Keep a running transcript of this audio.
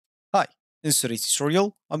In today's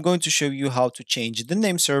tutorial, I'm going to show you how to change the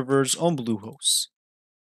name servers on Bluehost.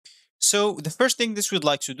 So the first thing that we'd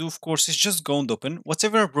like to do, of course, is just go and open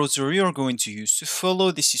whatever browser you're going to use to follow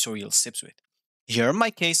this tutorial steps with. Here in my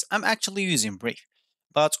case, I'm actually using Brave.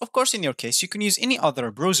 But of course, in your case, you can use any other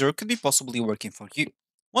browser could be possibly working for you.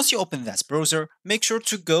 Once you open that browser, make sure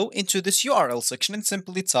to go into this URL section and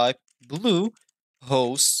simply type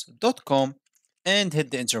bluehost.com and hit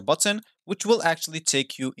the enter button, which will actually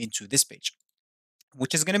take you into this page,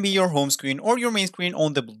 which is going to be your home screen or your main screen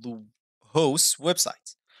on the Bluehost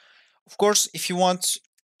website. Of course, if you want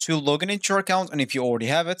to log in into your account and if you already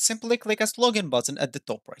have it, simply click as login button at the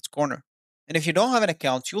top right corner. And if you don't have an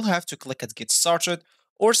account, you'll have to click at get started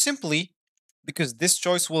or simply because this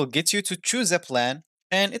choice will get you to choose a plan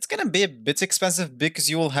and it's going to be a bit expensive because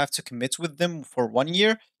you will have to commit with them for 1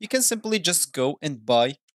 year. You can simply just go and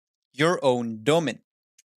buy your own domain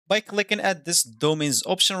by clicking at this domains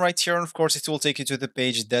option right here. And of course, it will take you to the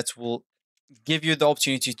page that will give you the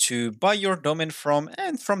opportunity to buy your domain from,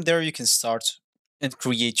 and from there you can start and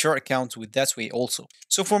create your account with that way also.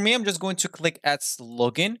 So for me, I'm just going to click at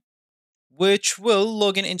login, which will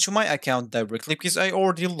log in into my account directly because I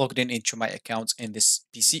already logged in into my account in this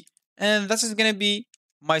PC. And this is going to be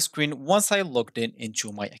my screen once I logged in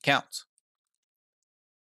into my account.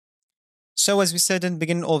 So as we said in the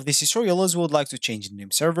beginning of this tutorial, as we would like to change the name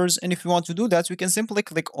servers, and if we want to do that, we can simply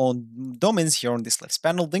click on domains here on this left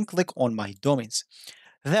panel, then click on my domains.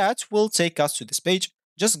 That will take us to this page.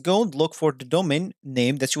 Just go and look for the domain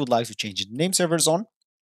name that you would like to change the name servers on.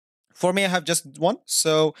 For me, I have just one,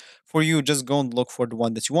 so for you, just go and look for the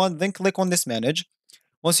one that you want, then click on this manage.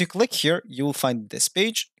 Once you click here, you will find this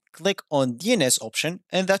page. Click on DNS option,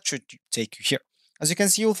 and that should take you here. As you can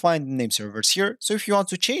see, you'll find name servers here. So if you want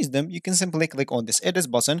to change them, you can simply click on this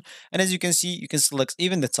edit button. And as you can see, you can select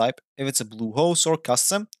even the type, if it's a Bluehost or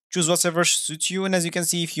custom, choose whatever suits you. And as you can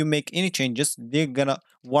see, if you make any changes, they're gonna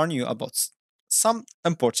warn you about some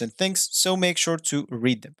important things. So make sure to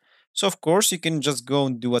read them. So of course, you can just go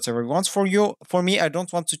and do whatever you want. For me, I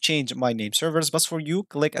don't want to change my name servers, but for you,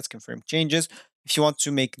 click at confirm changes. If you want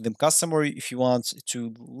to make them custom or if you want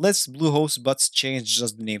to list Bluehost but change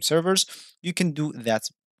just the name servers, you can do that.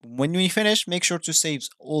 When you finish, make sure to save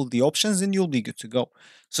all the options and you'll be good to go.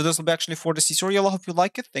 So this will be actually for this tutorial. I hope you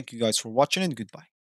like it. Thank you guys for watching and goodbye.